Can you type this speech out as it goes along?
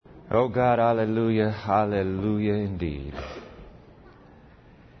Oh God, hallelujah, hallelujah indeed.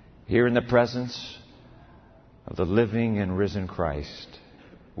 Here in the presence of the living and risen Christ,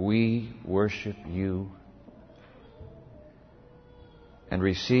 we worship you and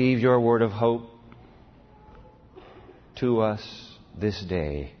receive your word of hope to us this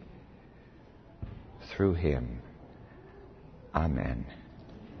day through Him. Amen.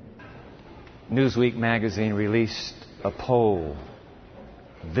 Newsweek magazine released a poll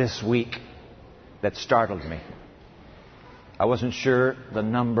this week that startled me. I wasn't sure the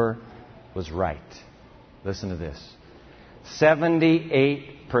number was right. Listen to this.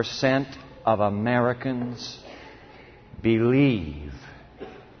 78% of Americans believe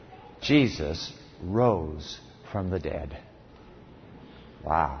Jesus rose from the dead.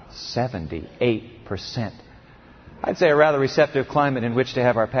 Wow, 78%. I'd say a rather receptive climate in which to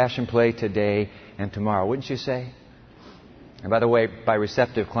have our Passion Play today and tomorrow, wouldn't you say? And by the way, by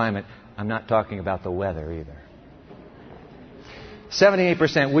receptive climate, I'm not talking about the weather either.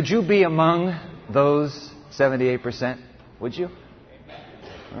 78%. Would you be among those 78%? Would you?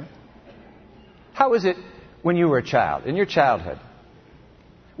 Huh? How was it when you were a child, in your childhood?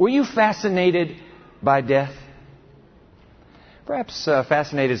 Were you fascinated by death? Perhaps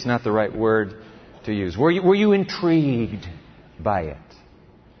fascinated is not the right word to use. Were you intrigued by it?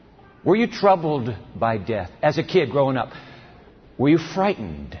 Were you troubled by death as a kid growing up? Were you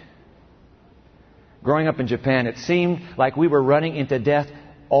frightened? Growing up in Japan, it seemed like we were running into death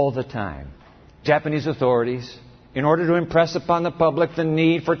all the time. Japanese authorities, in order to impress upon the public the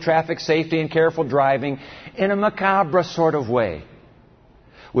need for traffic safety and careful driving in a macabre sort of way,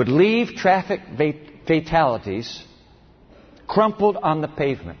 would leave traffic fatalities crumpled on the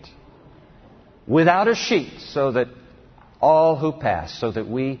pavement without a sheet so that all who passed, so that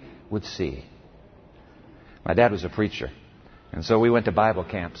we would see. My dad was a preacher, and so we went to Bible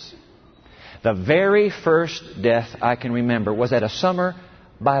camps. The very first death I can remember was at a summer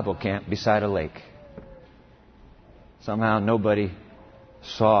Bible camp beside a lake. Somehow nobody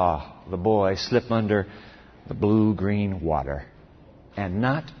saw the boy slip under the blue-green water and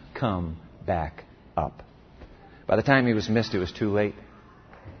not come back up. By the time he was missed, it was too late.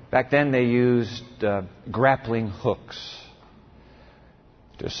 Back then they used grappling hooks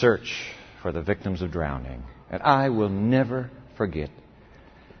to search for the victims of drowning. And I will never forget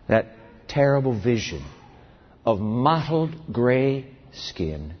that terrible vision of mottled gray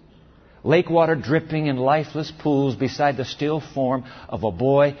skin, lake water dripping in lifeless pools beside the still form of a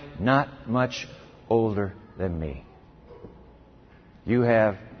boy not much older than me. You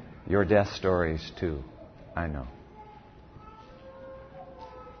have your death stories too, I know.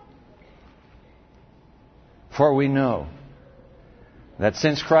 For we know that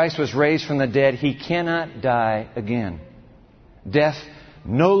since Christ was raised from the dead, He cannot die again. Death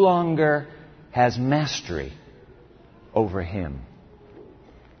no longer has mastery over Him.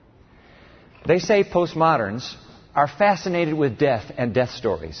 They say postmoderns are fascinated with death and death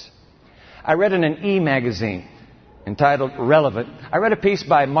stories. I read in an e-magazine entitled Relevant, I read a piece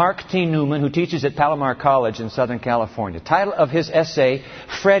by Mark T. Newman, who teaches at Palomar College in Southern California. Title of his essay,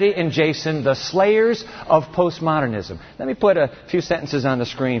 Freddie and Jason, the Slayers of Postmodernism. Let me put a few sentences on the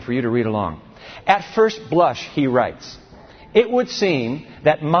screen for you to read along. At first blush, he writes, it would seem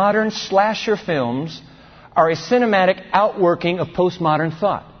that modern slasher films are a cinematic outworking of postmodern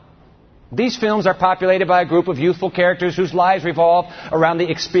thought. These films are populated by a group of youthful characters whose lives revolve around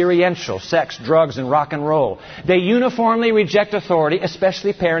the experiential, sex, drugs, and rock and roll. They uniformly reject authority,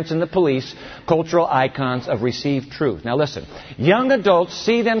 especially parents and the police, cultural icons of received truth. Now listen, young adults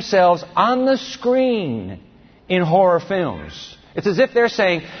see themselves on the screen in horror films. It's as if they're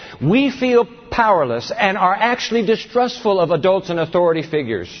saying, we feel powerless and are actually distrustful of adults and authority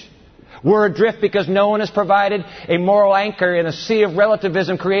figures. We're adrift because no one has provided a moral anchor in a sea of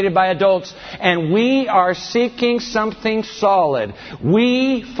relativism created by adults, and we are seeking something solid.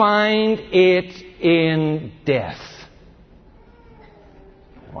 We find it in death.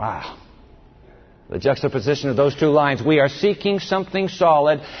 Wow. The juxtaposition of those two lines. We are seeking something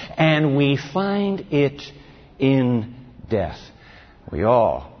solid, and we find it in death. We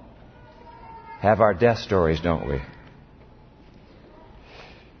all have our death stories, don't we?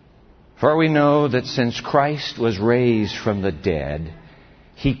 For we know that since Christ was raised from the dead,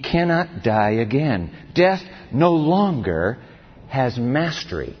 He cannot die again. Death no longer has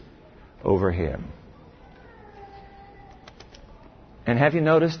mastery over Him. And have you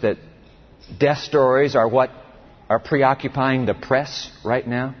noticed that death stories are what are preoccupying the press right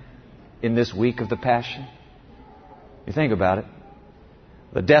now in this week of the Passion? You think about it.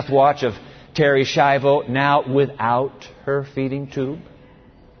 The death watch of Terri Schiavo, now without her feeding tube.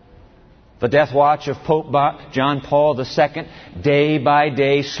 The death watch of Pope John Paul II, day by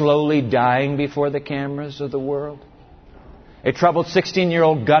day, slowly dying before the cameras of the world. A troubled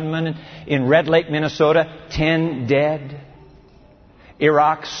 16-year-old gunman in Red Lake, Minnesota, 10 dead.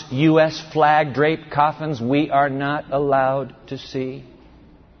 Iraq's U.S. flag-draped coffins we are not allowed to see.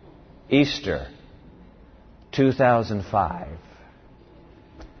 Easter, 2005.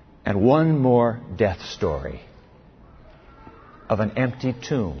 And one more death story of an empty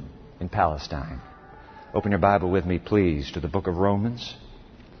tomb in Palestine. Open your Bible with me, please, to the book of Romans.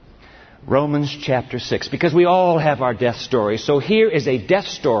 Romans chapter 6. Because we all have our death stories. So here is a death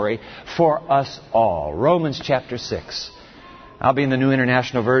story for us all. Romans chapter 6. I'll be in the New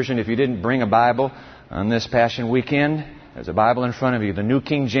International Version. If you didn't bring a Bible on this Passion Weekend, there's a Bible in front of you, the New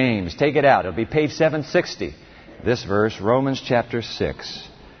King James. Take it out. It'll be page 760. This verse, Romans chapter 6.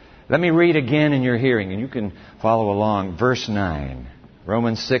 Let me read again in your hearing, and you can follow along. Verse 9.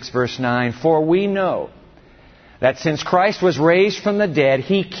 Romans 6, verse 9. For we know that since Christ was raised from the dead,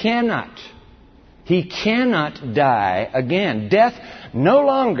 He cannot die again. Death no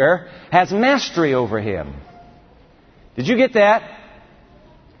longer has mastery over Him. Did you get that?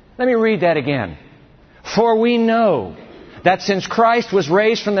 Let me read that again. For we know that since Christ was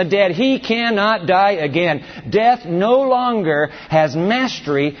raised from the dead, He cannot die again. Death no longer has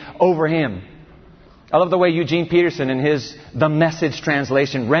mastery over Him. I love the way Eugene Peterson in his The Message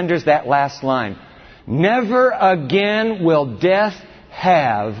translation renders that last line. Never again will death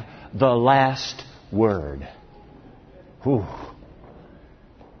have the last word. Whew.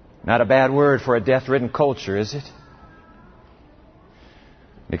 Not a bad word for a death-ridden culture, is it?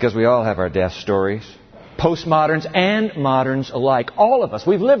 Because we all have our death stories. Postmoderns and moderns alike. All of us.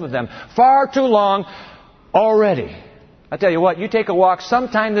 We've lived with them far too long already. I tell you what, you take a walk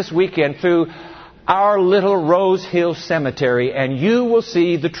sometime this weekend through our little Rose Hill Cemetery and you will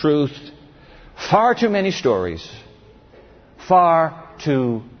see the truth. Far too many stories. Far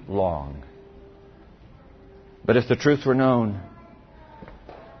too long. But if the truth were known,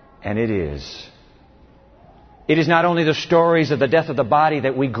 and it is not only the stories of the death of the body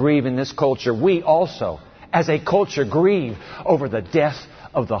that we grieve in this culture. We also, as a culture, grieve over the death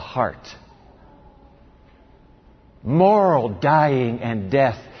of the heart. Moral dying and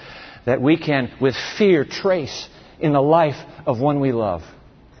death that we can, with fear, trace in the life of one we love.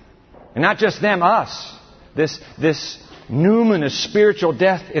 And not just them, us. This numinous spiritual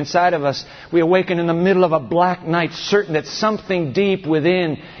death inside of us. We awaken in the middle of a black night, certain that something deep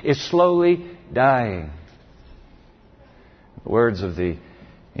within is slowly dying. The words of the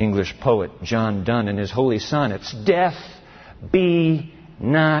English poet John Donne in his Holy Sonnets. Death, be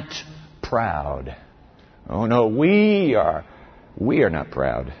not proud. Oh no, we are not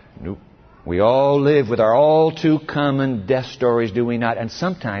proud. Nope. We all live with our all too common death stories, do we not? And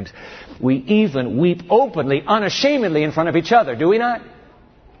sometimes we even weep openly, unashamedly in front of each other, do we not?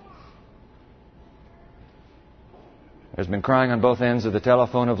 There's been crying on both ends of the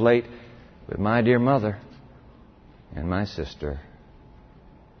telephone of late with my dear mother and my sister.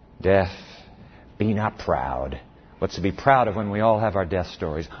 Death, be not proud. What's to be proud of when we all have our death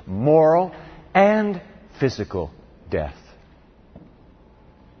stories? Moral and physical death.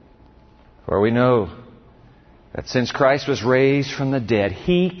 For we know that since Christ was raised from the dead,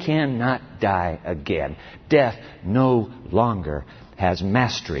 He cannot die again. Death no longer has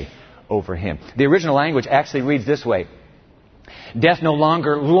mastery over Him. The original language actually reads this way. Death no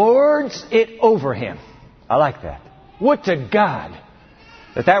longer lords it over Him. I like that. Would to God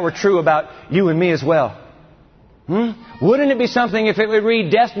that were true about you and me as well. Wouldn't it be something if it would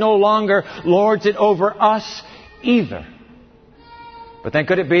read, death no longer lords it over us either? But then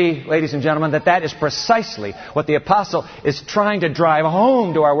could it be, ladies and gentlemen, that is precisely what the apostle is trying to drive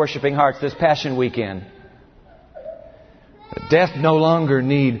home to our worshiping hearts this Passion Weekend? That death no longer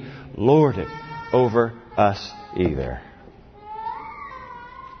need lord it over us either.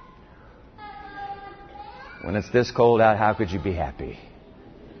 When it's this cold out, how could you be happy?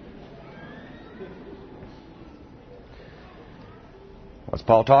 What's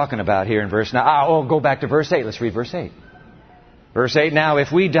Paul talking about here in verse 9? Go back to verse 8. Let's read verse 8. Verse 8, now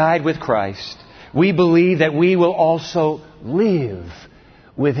if we died with Christ, we believe that we will also live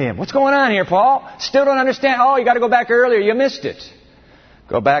with Him. What's going on here, Paul? Still don't understand. You got to go back earlier. You missed it.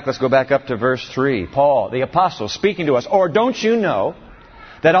 Let's go back up to verse 3. Paul, the apostle, speaking to us. Or don't you know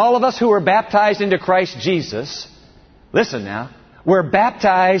that all of us who were baptized into Christ Jesus, listen now, were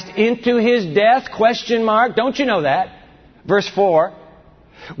baptized into His death? ? Don't you know that? Verse 4,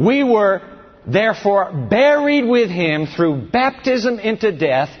 we were therefore buried with Him through baptism into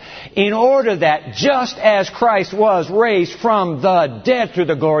death, in order that just as Christ was raised from the dead through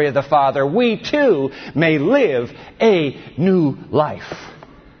the glory of the Father, we too may live a new life.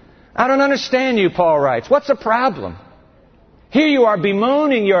 I don't understand you, Paul writes. What's the problem? Here you are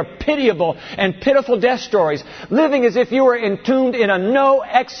bemoaning your pitiable and pitiful death stories, living as if you were entombed in a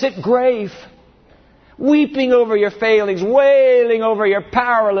no-exit grave. Weeping over your failings, wailing over your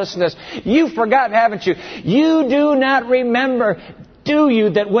powerlessness. You've forgotten, haven't you? You do not remember, do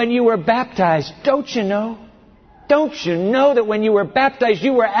you, that when you were baptized, don't you know? Don't you know that when you were baptized,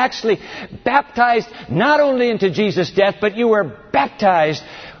 you were actually baptized not only into Jesus' death, but you were baptized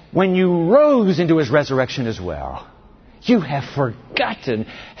when you rose into His resurrection as well? You have forgotten,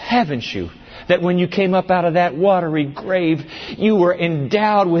 haven't you, that when you came up out of that watery grave, you were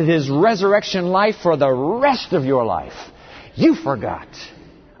endowed with His resurrection life for the rest of your life. You forgot.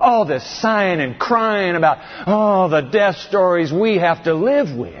 All this sighing and crying about all the death stories we have to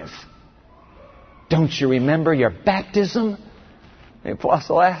live with. Don't you remember your baptism? The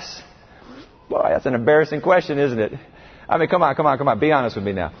Apostle asks. Boy, that's an embarrassing question, isn't it? I mean, come on. Be honest with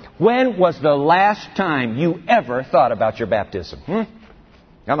me now. When was the last time you ever thought about your baptism?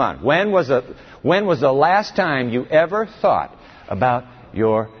 Come on. When was the last time you ever thought about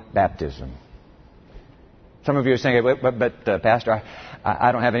your baptism? Some of you are saying, but Pastor,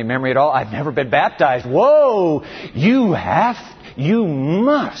 I don't have any memory at all. I've never been baptized. Whoa! You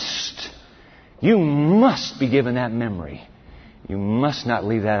must be given that memory. You must not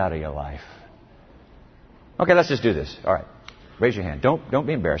leave that out of your life. Okay, let's just do this. All right. Raise your hand. Don't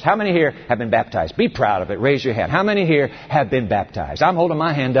be embarrassed. How many here have been baptized? Be proud of it. Raise your hand. How many here have been baptized? I'm holding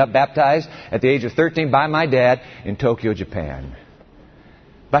my hand up, baptized at the age of 13 by my dad in Tokyo, Japan.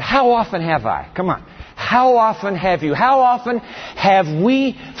 But how often have I? Come on. How often have you? How often have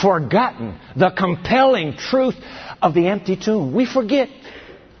we forgotten the compelling truth of the empty tomb? We forget.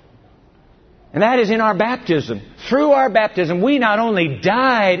 And that is in our baptism. Through our baptism, we not only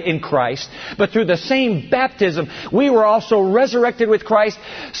died in Christ, but through the same baptism, we were also resurrected with Christ,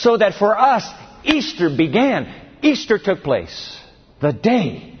 so that for us, Easter began. Easter took place. The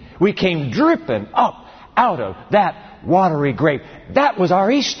day we came dripping up out of that watery grave. That was our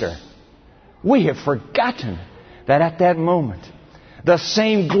Easter. We have forgotten that at that moment, the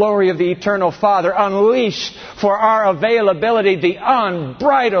same glory of the eternal Father unleashed for our availability, the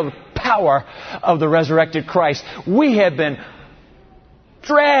unbridled power of the resurrected Christ. We have been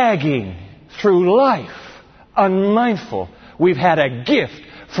dragging through life unmindful. We've had a gift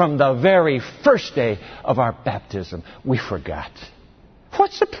from the very first day of our baptism. We forgot.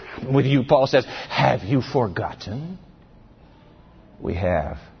 What's the problem with you, Paul says? Have you forgotten? We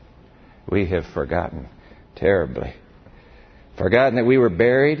have. We have forgotten terribly. Forgotten that we were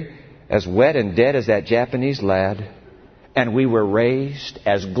buried as wet and dead as that Japanese lad. And we were raised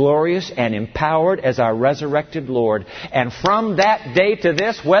as glorious and empowered as our resurrected Lord. And from that day to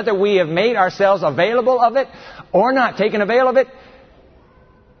this, whether we have made ourselves available of it or not taken avail of it,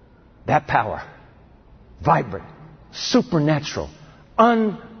 that power, vibrant, supernatural,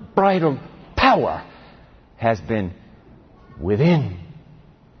 unbridled power, has been within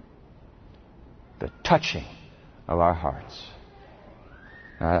the touching of our hearts.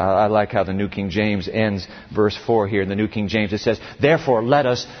 I like how the New King James ends verse 4 here. In the New King James it says, therefore let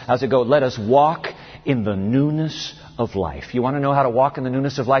us, how's it go? Let us walk in the newness of life. You want to know how to walk in the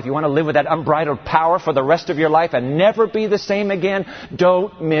newness of life? You want to live with that unbridled power for the rest of your life and never be the same again?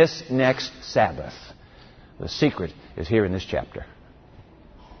 Don't miss next Sabbath. The secret is here in this chapter.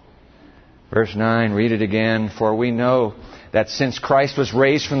 Verse 9, read it again. For we know that since Christ was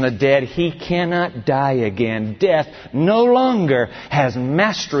raised from the dead, He cannot die again. Death no longer has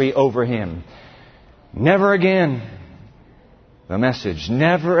mastery over Him. Never again. The message,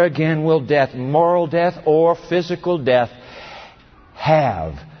 never again will death, moral death or physical death,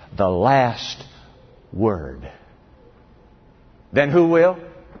 have the last word. Then who will?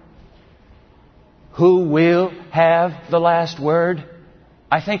 Who will have the last word?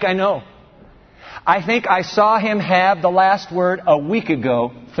 I think I know. I think I saw Him have the last word a week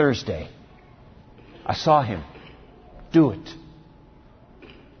ago, Thursday. I saw Him do it.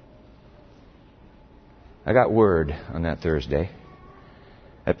 I got word on that Thursday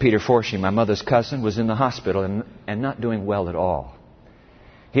that Peter Forshee, my mother's cousin, was in the hospital and not doing well at all.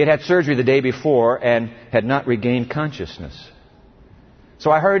 He had had surgery the day before and had not regained consciousness. So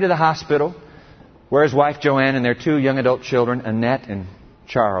I hurried to the hospital where his wife Joanne and their 2 young adult children, Annette and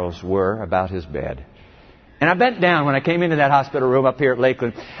Charles, were about his bed. And I bent down when I came into that hospital room up here at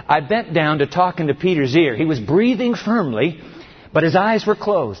Lakeland. I bent down to talk into Peter's ear. He was breathing firmly, But his eyes were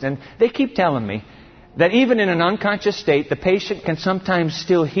closed. And they keep telling me that even in an unconscious state, the patient can sometimes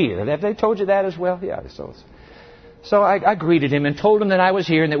still hear. Have they told you that as well? Yeah. So I greeted him and told him that I was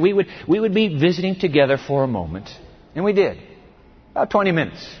here and that we would be visiting together for a moment. And we did. About 20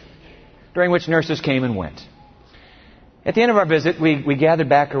 minutes, during which nurses came and went. At the end of our visit, we gathered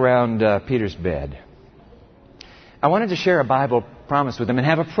back around Peter's bed. I wanted to share a Bible promise with him and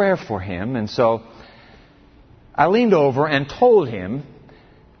have a prayer for him. And so I leaned over and told him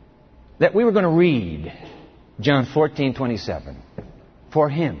that we were going to read John 14:27 for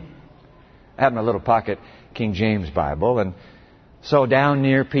him. I have my little pocket King James Bible, and so down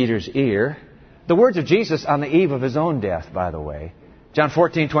near Peter's ear, the words of Jesus on the eve of his own death, by the way. John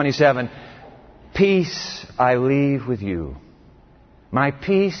 14:27, peace I leave with you. My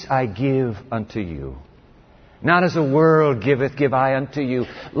peace I give unto you. Not as the world giveth, give I unto you.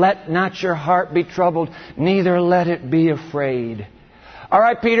 Let not your heart be troubled, neither let it be afraid. All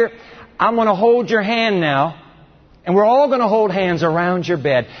right, Peter, I'm going to hold your hand now, and we're all going to hold hands around your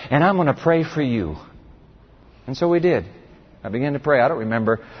bed, and I'm going to pray for you. And so we did. I began to pray. I don't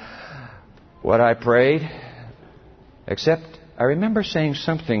remember what I prayed, except I remember saying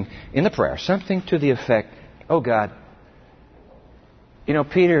something in the prayer, something to the effect, oh God, you know,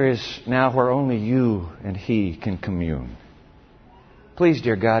 Peter is now where only you and he can commune. Please,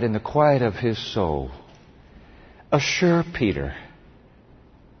 dear God, in the quiet of his soul, assure Peter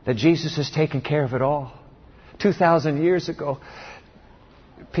that Jesus has taken care of it all. 2,000 years ago,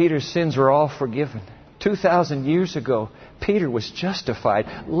 Peter's sins were all forgiven. 2,000 years ago, Peter was justified.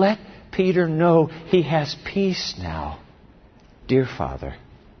 Let Peter know he has peace now, dear Father.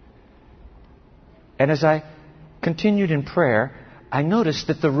 And as I continued in prayer, I noticed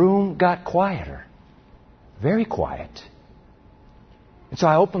that the room got quieter, very quiet. And so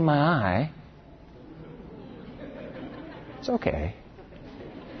I opened my eye. It's okay.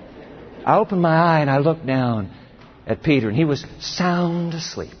 I opened my eye and I looked down at Peter, and he was sound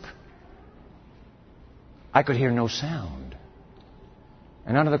asleep. I could hear no sound.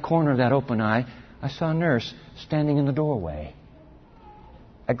 And out of the corner of that open eye, I saw a nurse standing in the doorway.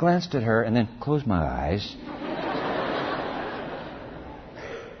 I glanced at her and then closed my eyes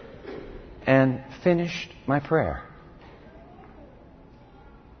and finished my prayer.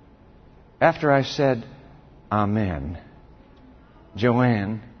 After I said, Amen,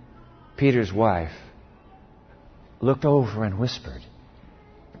 Joanne, Peter's wife, looked over and whispered,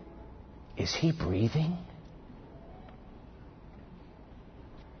 is he breathing?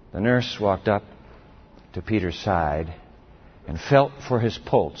 The nurse walked up to Peter's side and felt for his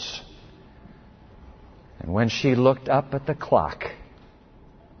pulse. And when she looked up at the clock,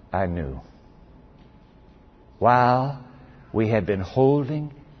 I knew. While we had been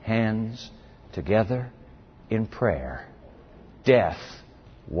holding hands together in prayer, death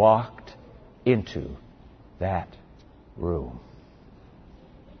walked into that room.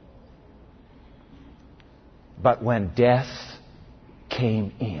 But when death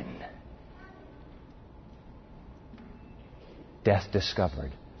came in, death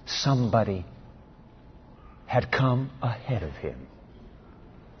discovered somebody had come ahead of him.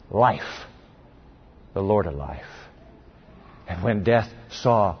 Life, the Lord of life. And when death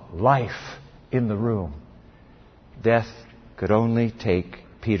saw life in the room, death could only take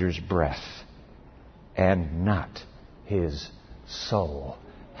Peter's breath and not his soul.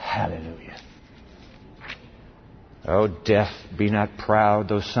 Hallelujah. O death, be not proud,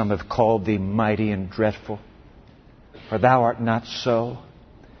 though some have called thee mighty and dreadful. For thou art not so.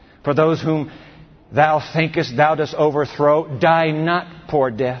 For those whom thou thinkest thou dost overthrow, die not,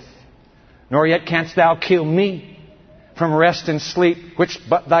 poor death. Nor yet canst thou kill me. From rest and sleep, which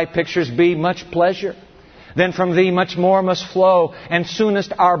but thy pictures be, much pleasure. Then from thee much more must flow, and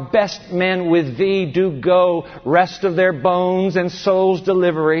soonest our best men with thee do go, rest of their bones and souls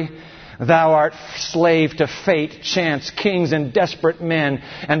delivery. Thou art slave to fate, chance, kings, and desperate men,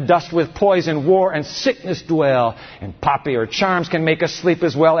 and dost with poison, war, and sickness dwell. And poppy or charms can make us sleep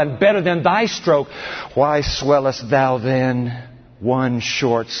as well, and better than thy stroke. Why swellest thou then? One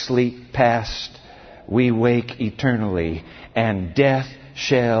short sleep past, we wake eternally, and death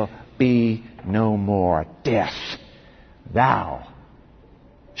shall be no more. Death, thou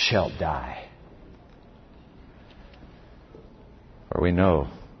shalt die. For we know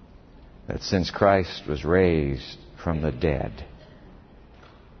that since Christ was raised from the dead,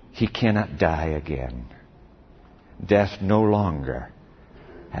 he cannot die again. Death no longer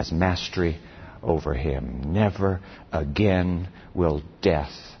has mastery over him. Never again will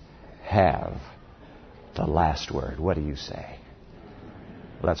death have the last word. What do you say?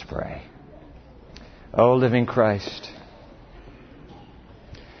 Let's pray. O living Christ,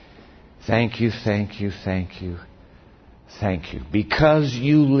 Thank you, thank you, thank you, thank you. Because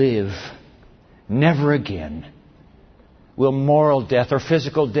you live, never again will moral death or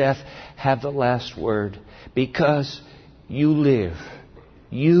physical death have the last word. Because you live,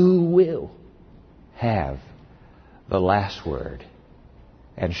 you will have the last word.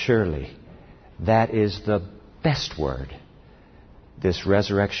 And surely that is the best word this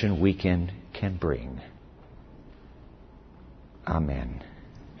resurrection weekend can bring. Amen.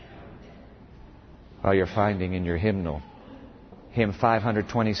 While you're finding in your hymnal, hymn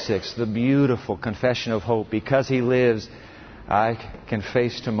 526, the beautiful confession of hope, because He lives, I can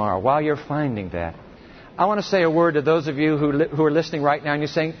face tomorrow. While you're finding that, I want to say a word to those of you who are listening right now and you're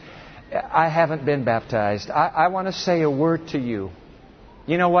saying, I haven't been baptized. I want to say a word to you.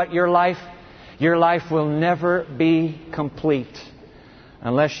 You know what? Your life will never be complete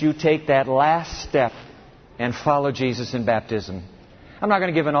unless you take that last step and follow Jesus in baptism. I'm not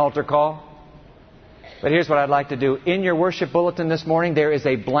going to give an altar call. But here's what I'd like to do. In your worship bulletin this morning, there is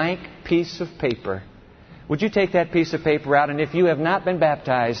a blank piece of paper. Would you take that piece of paper out? And if you have not been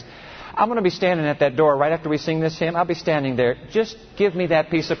baptized, I'm going to be standing at that door right after we sing this hymn. I'll be standing there. Just give me that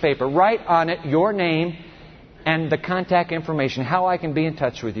piece of paper. Write on it your name and the contact information, how I can be in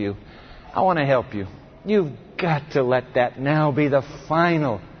touch with you. I want to help you. You've got to let that now be the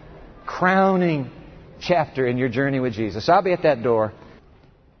final, crowning chapter in your journey with Jesus. I'll be at that door.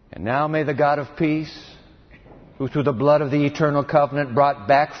 And now may the God of peace, who through the blood of the eternal covenant brought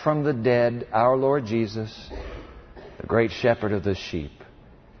back from the dead our Lord Jesus, the great shepherd of the sheep,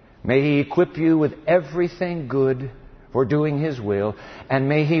 may He equip you with everything good for doing His will, and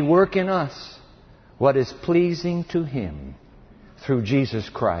may He work in us what is pleasing to Him through Jesus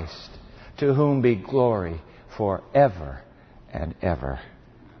Christ, to whom be glory forever and ever.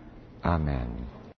 Amen.